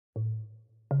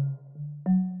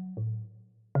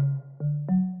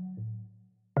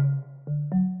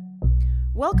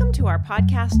Welcome to our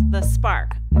podcast, The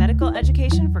Spark, Medical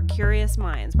Education for Curious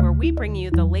Minds, where we bring you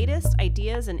the latest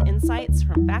ideas and insights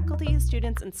from faculty,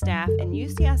 students, and staff in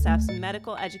UCSF's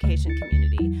medical education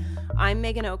community. I'm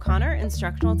Megan O'Connor,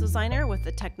 Instructional Designer with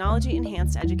the Technology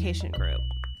Enhanced Education Group.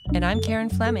 And I'm Karen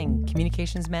Fleming,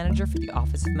 Communications Manager for the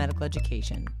Office of Medical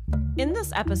Education. In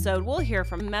this episode, we'll hear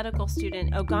from medical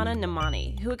student Ogonna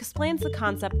Nnamani, who explains the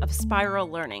concept of spiral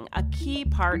learning, a key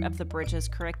part of the Bridges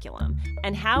curriculum,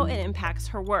 and how it impacts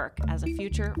her work as a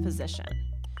future physician.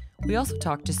 We also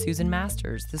talked to Susan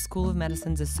Masters, the School of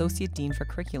Medicine's Associate Dean for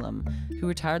Curriculum, who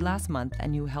retired last month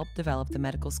and who helped develop the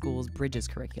medical school's Bridges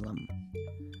curriculum.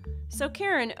 So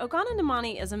Karen, Ogonna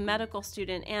Nnamani is a medical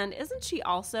student, and isn't she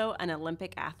also an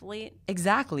Olympic athlete?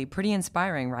 Exactly, pretty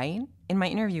inspiring, right? In my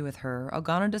interview with her,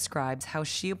 Ogonna describes how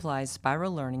she applies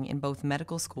spiral learning in both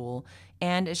medical school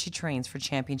and as she trains for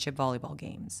championship volleyball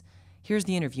games. Here's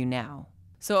the interview now.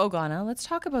 So Ogonna, let's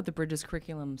talk about the Bridges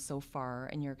curriculum so far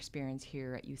and your experience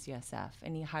here at UCSF.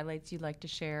 Any highlights you'd like to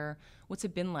share? What's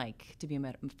it been like to be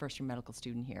a first-year medical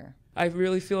student here? I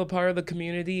really feel a part of the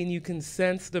community, and you can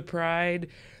sense the pride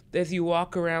as you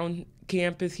walk around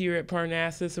campus here at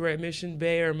Parnassus or at Mission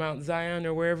Bay or Mount Zion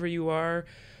or wherever you are.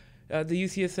 The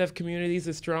UCSF community is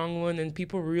a strong one, and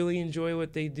people really enjoy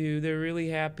what they do. They're really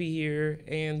happy here,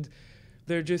 and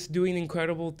they're just doing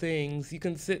incredible things. You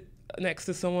can sit next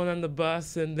to someone on the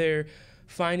bus, and they're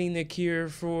finding the cure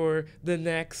for the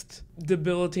next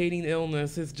debilitating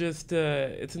illness. It's just,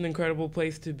 it's an incredible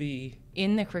place to be.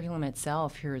 In the curriculum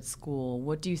itself here at school,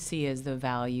 what do you see as the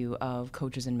value of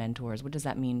coaches and mentors? What does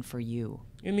that mean for you?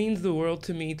 It means the world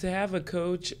to me to have a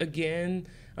coach again.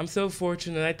 I'm so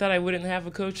fortunate. I thought I wouldn't have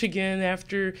a coach again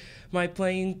after my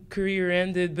playing career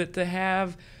ended, but to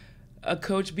have a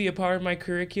coach be a part of my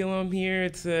curriculum here,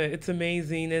 it's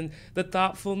amazing. And the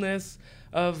thoughtfulness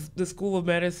of the School of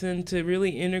Medicine to really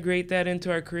integrate that into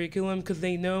our curriculum, because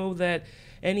they know that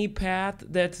any path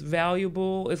that's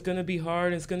valuable is going to be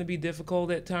hard, it's going to be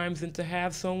difficult at times, and to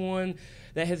have someone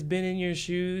that has been in your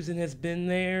shoes and has been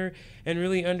there and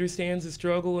really understands the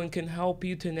struggle and can help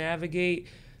you to navigate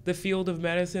the field of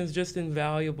medicine is just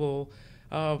invaluable.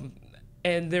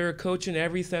 And they're a coach in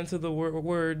every sense of the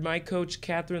word. My coach,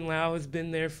 Catherine Lau, has been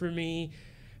there for me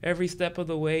every step of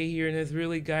the way here and has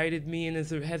really guided me, and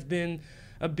has been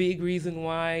a big reason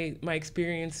why my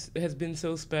experience has been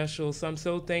so special. So I'm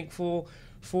so thankful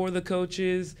for the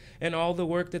coaches and all the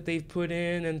work that they've put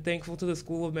in, and thankful to the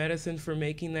School of Medicine for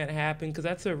making that happen, because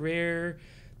that's a rare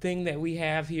thing that we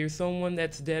have here, someone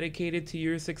that's dedicated to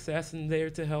your success and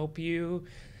there to help you.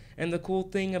 And the cool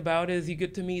thing about it is you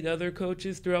get to meet other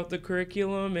coaches throughout the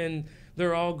curriculum, and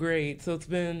they're all great. So it's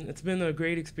been a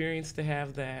great experience to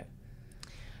have that.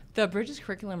 The Bridges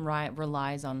curriculum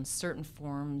relies on certain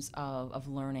forms of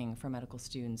learning for medical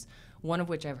students, one of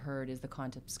which I've heard is the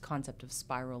concept of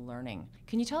spiral learning.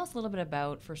 Can you tell us a little bit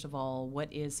about, first of all,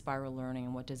 what is spiral learning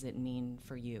and what does it mean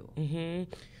for you?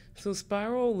 Mm-hmm. So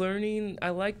spiral learning, I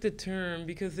like the term,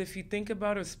 because if you think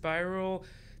about a spiral,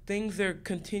 things are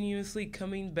continuously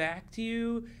coming back to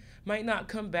you. Might not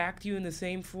come back to you in the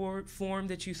same form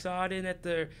that you saw it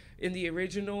in the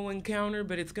original encounter,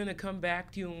 but it's going to come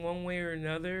back to you in one way or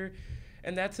another.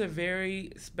 And that's a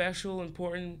very special,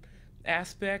 important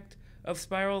aspect of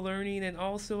spiral learning. And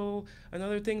also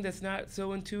another thing that's not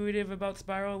so intuitive about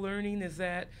spiral learning is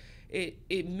that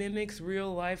it mimics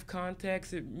real life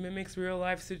context, it mimics real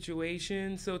life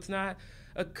situations. So it's not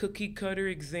a cookie cutter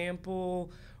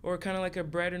example or kind of like a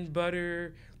bread and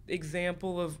butter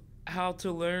example of how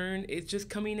to learn. It's just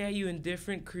coming at you in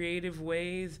different creative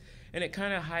ways, and it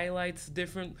kind of highlights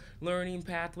different learning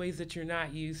pathways that you're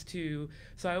not used to.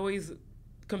 So I always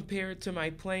compare it to my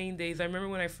playing days. I remember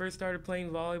when I first started playing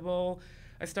volleyball,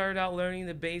 I started out learning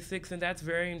the basics, and that's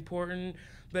very important.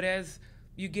 But as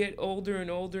you get older and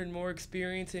older and more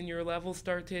experience and your levels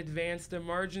start to advance, the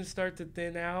margins start to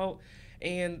thin out.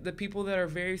 And the people that are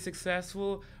very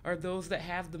successful are those that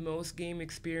have the most game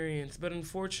experience. But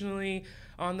unfortunately,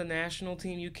 on the national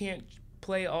team, you can't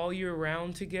play all year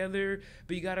round together,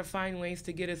 but you got to find ways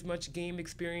to get as much game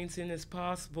experience in as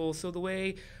possible. So the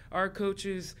way our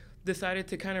coaches decided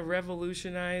to kind of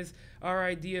revolutionize our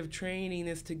idea of training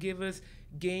is to give us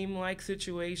game-like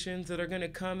situations that are going to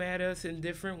come at us in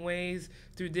different ways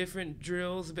through different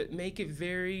drills, but make it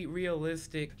very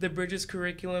realistic. The Bridges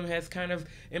curriculum has kind of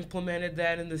implemented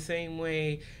that in the same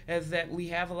way, as that we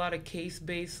have a lot of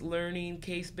case-based learning,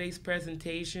 case-based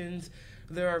presentations.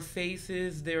 There are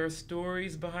faces, there are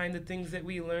stories behind the things that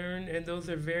we learn, and those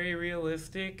are very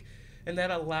realistic, and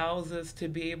that allows us to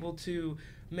be able to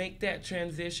make that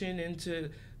transition into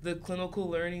the clinical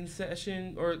learning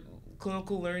session or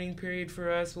clinical learning period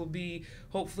for us will be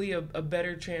hopefully a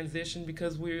better transition,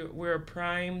 because we're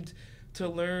primed to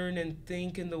learn and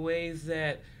think in the ways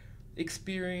that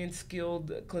experienced,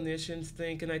 skilled clinicians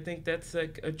think. And I think that's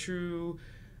like a true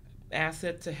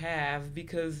asset to have,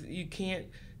 because you can't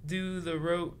do the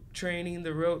rote training,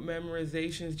 the rote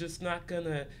memorization is just not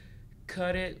gonna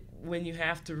cut it when you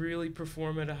have to really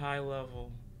perform at a high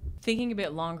level. Thinking a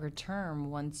bit longer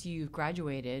term, once you've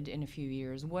graduated in a few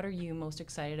years, what are you most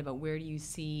excited about? Where do you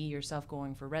see yourself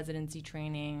going for residency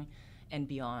training and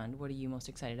beyond? What are you most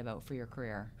excited about for your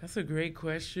career? That's a great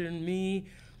question.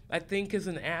 I think as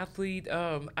an athlete,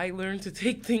 I learned to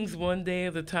take things one day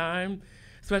at a time,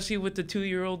 especially with the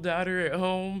 2-year-old daughter at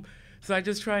home. So I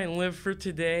just try and live for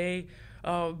today.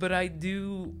 But I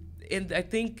do, and I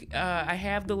think I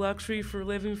have the luxury for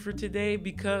living for today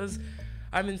because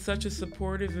I'm in such a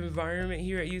supportive environment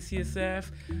here at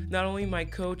UCSF. Not only my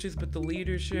coaches, but the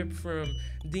leadership from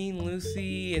Dean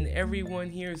Lucy and everyone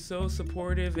here is so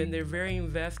supportive, and they're very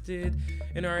invested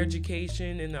in our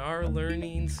education and our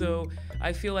learning. So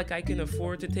I feel like I can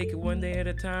afford to take it one day at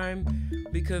a time,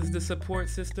 because the support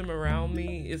system around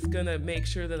me is gonna make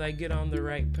sure that I get on the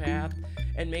right path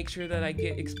and make sure that I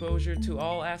get exposure to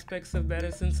all aspects of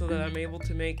medicine so that I'm able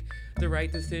to make the right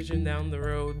decision down the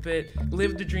road. But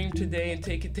live the dream today and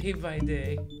take it day by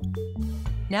day.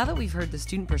 Now that we've heard the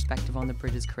student perspective on the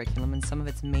Bridges curriculum and some of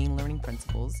its main learning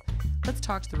principles, let's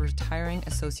talk to the retiring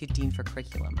Associate Dean for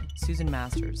Curriculum, Susan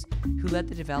Masters, who led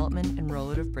the development and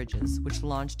rollout of Bridges, which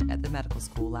launched at the medical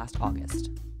school last August.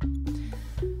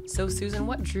 So, Susan,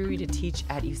 what drew you to teach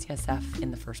at UCSF in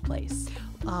the first place?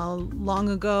 Long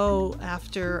ago,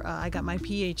 after I got my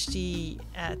PhD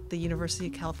at the University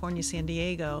of California, San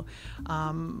Diego,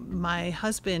 my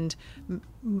husband,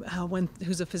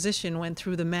 who's a physician, went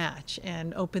through the match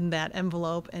and opened that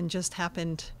envelope and just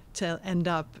happened to end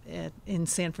up in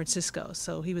San Francisco.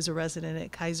 So he was a resident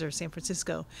at Kaiser San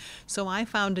Francisco. So I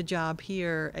found a job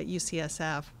here at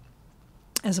UCSF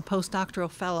as a postdoctoral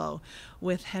fellow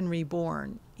with Henry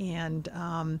Bourne, and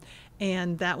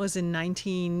that was in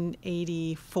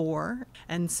 1984.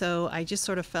 And so I just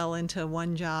sort of fell into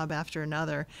one job after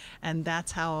another, and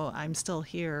that's how I'm still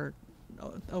here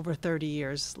over 30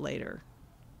 years later.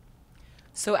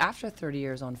 So after 30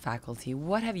 years on faculty,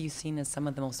 what have you seen as some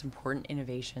of the most important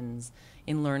innovations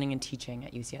in learning and teaching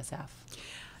at UCSF?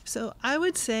 So I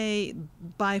would say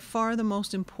by far the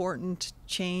most important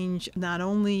change, not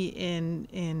only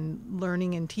in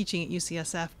learning and teaching at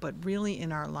UCSF, but really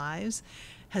in our lives,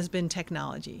 has been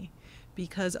technology.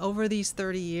 Because over these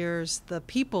 30 years, the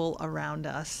people around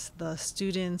us, the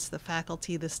students, the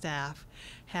faculty, the staff,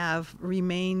 have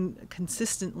remained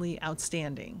consistently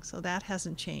outstanding. So that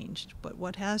hasn't changed. But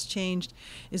what has changed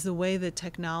is the way that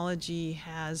technology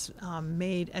has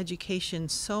made education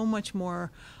so much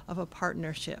more of a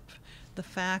partnership. The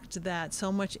fact that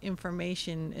so much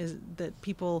information is that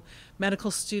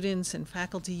medical students and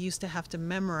faculty used to have to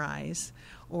memorize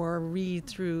or read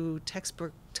through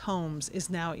textbook tomes is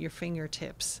now at your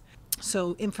fingertips.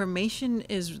 So information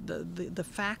is, the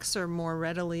facts are more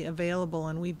readily available,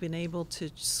 and we've been able to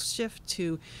shift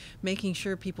to making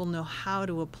sure people know how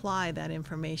to apply that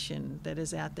information that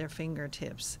is at their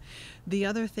fingertips. The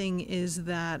other thing is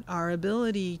that our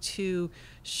ability to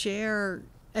share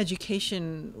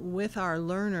education with our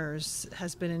learners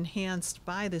has been enhanced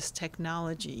by this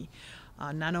technology.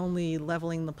 Not only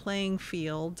leveling the playing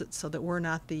field so that we're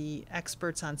not the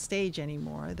experts on stage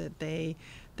anymore, that they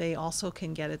also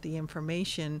can get at the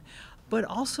information, but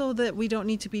also that we don't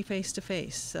need to be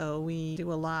face-to-face. So we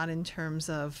do a lot in terms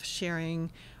of sharing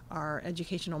our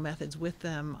educational methods with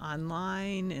them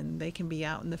online, and they can be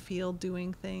out in the field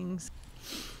doing things.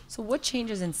 So what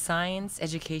changes in science,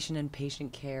 education, and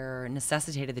patient care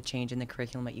necessitated the change in the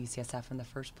curriculum at UCSF in the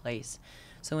first place?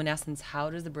 So in essence, how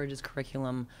does the Bridges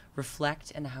curriculum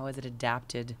reflect, and how has it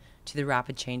adapted to the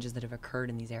rapid changes that have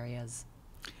occurred in these areas?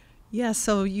 Yeah,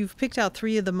 so you've picked out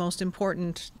three of the most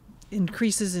important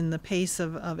increases in the pace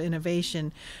of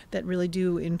innovation that really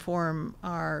do inform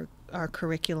our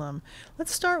curriculum.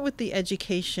 Let's start with the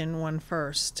education one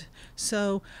first.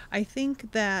 So I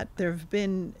think that there have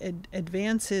been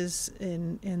advances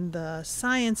in the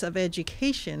science of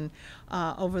education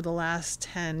over the last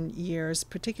 10 years,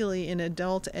 particularly in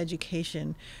adult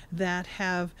education, that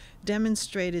have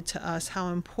demonstrated to us how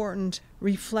important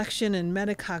reflection and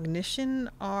metacognition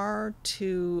are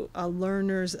to a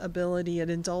learner's ability, an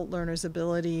adult learner's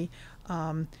ability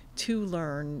to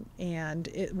learn. And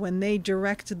when they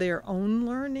direct their own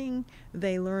learning,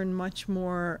 they learn much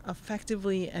more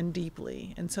effectively and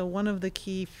deeply. And so one of the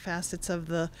key facets of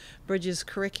the Bridges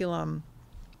curriculum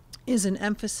is an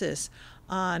emphasis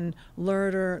on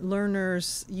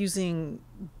learners using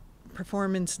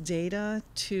performance data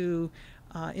to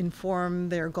inform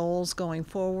their goals going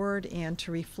forward and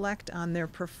to reflect on their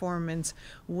performance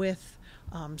with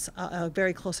a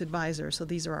very close advisor. So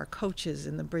these are our coaches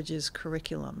in the Bridges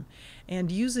curriculum. And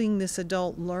using this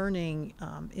adult learning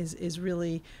is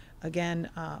really, again,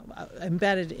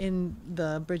 embedded in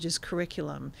the Bridges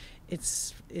curriculum.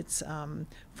 It's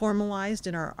formalized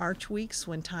in our Arch Weeks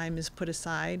when time is put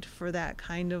aside for that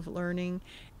kind of learning.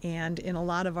 And in a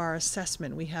lot of our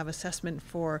assessment, we have assessment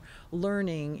for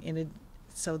learning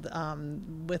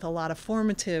with a lot of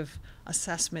formative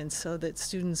assessments so that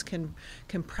students can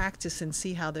practice and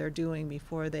see how they're doing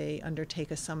before they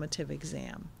undertake a summative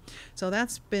exam. So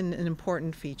that's been an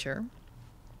important feature.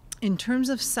 In terms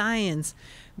of science,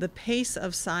 the pace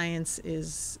of science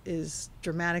is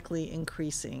dramatically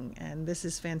increasing, and this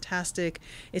is fantastic.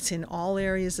 It's in all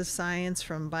areas of science,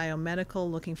 from biomedical,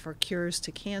 looking for cures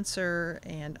to cancer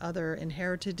and other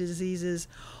inherited diseases,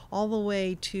 all the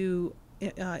way to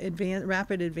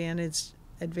rapid advances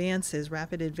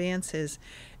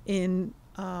in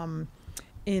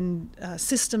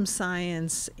system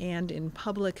science and in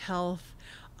public health,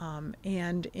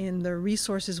 and in the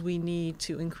resources we need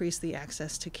to increase the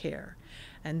access to care.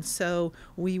 And so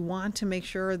we want to make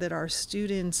sure that our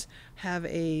students have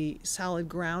a solid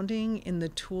grounding in the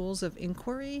tools of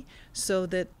inquiry so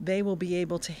that they will be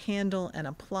able to handle and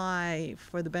apply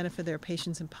for the benefit of their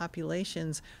patients and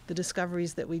populations the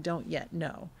discoveries that we don't yet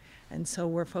know. And so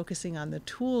we're focusing on the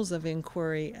tools of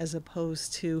inquiry as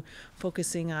opposed to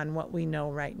focusing on what we know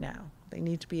right now. They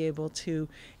need to be able to,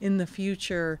 in the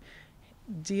future,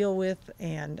 deal with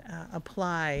and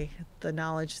apply the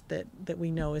knowledge that we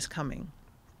know is coming.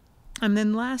 And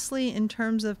then lastly, in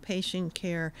terms of patient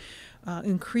care,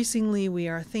 increasingly we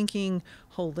are thinking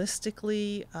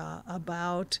holistically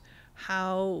about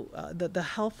how the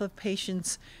health of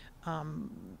patients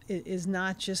is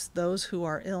not just those who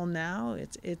are ill now,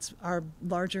 it's our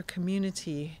larger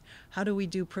community. How do we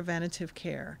do preventative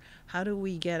care? How do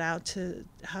we get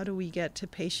to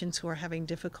patients who are having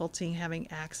difficulty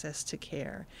having access to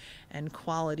care and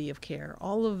quality of care?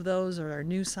 All of those are our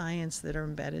new science that are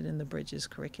embedded in the Bridges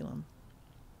curriculum.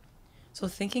 So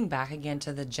thinking back again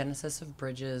to the genesis of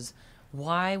Bridges,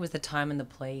 why was the time and the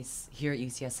place here at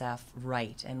UCSF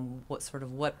right, and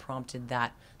what prompted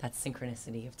that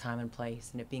synchronicity of time and place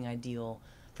and it being ideal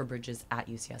for Bridges at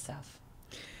UCSF?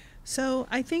 So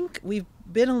I think we've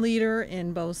been a leader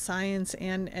in both science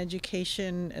and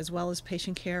education as well as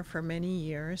patient care for many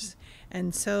years.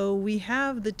 And so we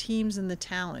have the teams and the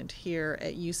talent here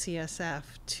at UCSF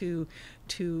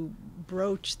to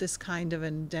broach this kind of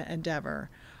endeavor.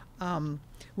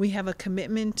 We have a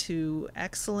commitment to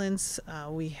excellence.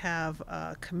 We have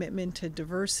a commitment to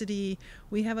diversity.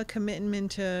 We have a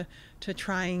commitment to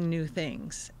trying new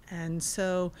things. And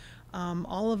so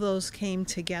all of those came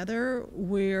together.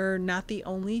 We're not the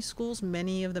only schools.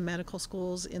 Many of the medical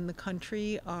schools in the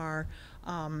country are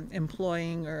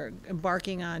employing or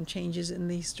embarking on changes in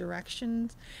these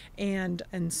directions, and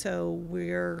so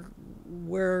we're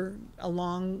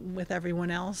along with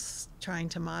everyone else trying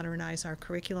to modernize our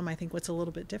curriculum. I think what's a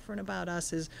little bit different about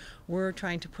us is we're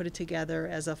trying to put it together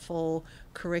as a full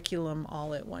curriculum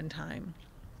all at one time.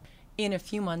 In a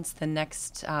few months, the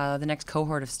next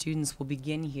cohort of students will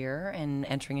begin here and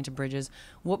entering into Bridges.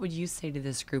 What would you say to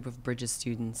this group of Bridges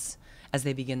students as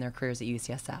they begin their careers at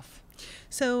UCSF?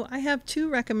 So I have two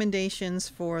recommendations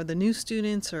for the new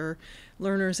students or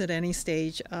learners at any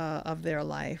stage of their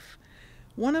life.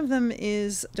 One of them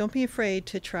is don't be afraid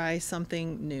to try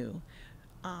something new.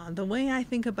 The way I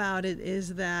think about it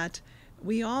is that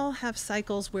we all have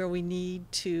cycles where we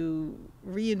need to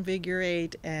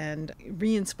reinvigorate and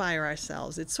re-inspire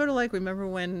ourselves. It's sort of like, remember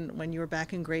when you were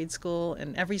back in grade school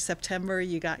and every September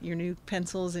you got your new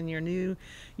pencils and your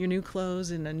new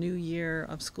clothes and a new year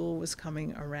of school was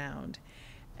coming around.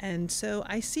 And so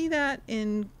I see that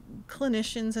in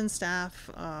clinicians and staff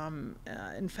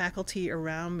and faculty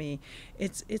around me.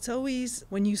 It's always,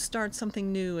 when you start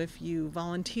something new, if you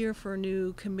volunteer for a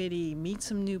new committee, meet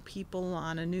some new people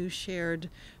on a new shared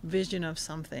vision of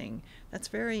something, that's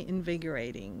very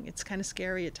invigorating. It's kind of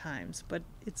scary at times, but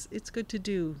it's good to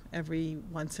do every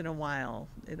once in a while.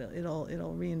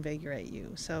 It'll reinvigorate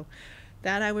you. So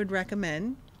that I would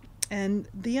recommend. And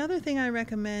the other thing I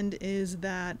recommend is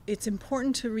that it's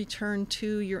important to return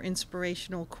to your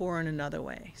inspirational core in another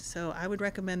way. So I would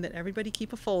recommend that everybody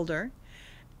keep a folder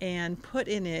and put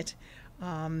in it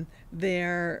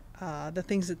The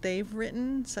things that they've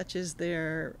written, such as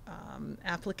their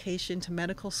application to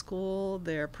medical school,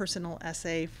 their personal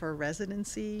essay for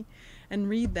residency, and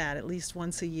read that at least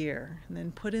once a year. And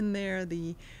then put in there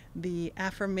the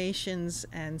affirmations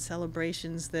and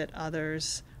celebrations that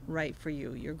others write for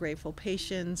you, your grateful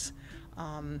patients,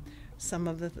 some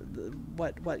of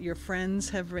what your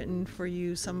friends have written for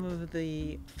you, some of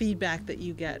the feedback that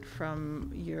you get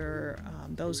from your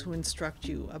those who instruct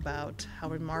you about how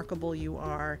remarkable you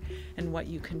are and what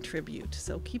you contribute.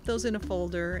 So keep those in a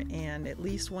folder, and at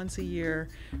least once a year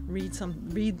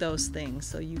read those things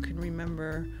so you can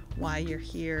remember why you're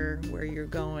here, where you're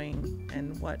going,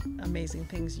 and what amazing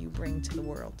things you bring to the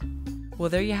world. Well,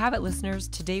 there you have it, listeners.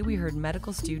 Today we heard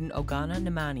medical student Ogonna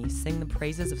Nnamani sing the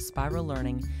praises of spiral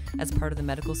learning as part of the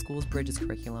medical school's Bridges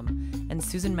curriculum, and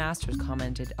Susan Masters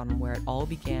commented on where it all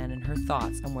began and her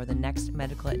thoughts on where the next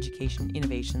medical education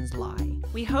innovations lie.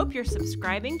 We hope you're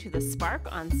subscribing to The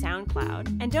Spark on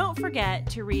SoundCloud. And don't forget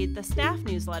to read the staff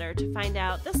newsletter to find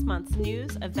out this month's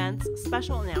news, events,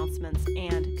 special announcements,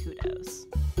 and kudos.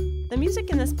 The music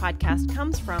in this podcast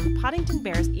comes from Poddington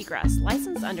Bears Egress,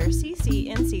 licensed under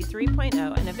CC NC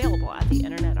 3.0 and available at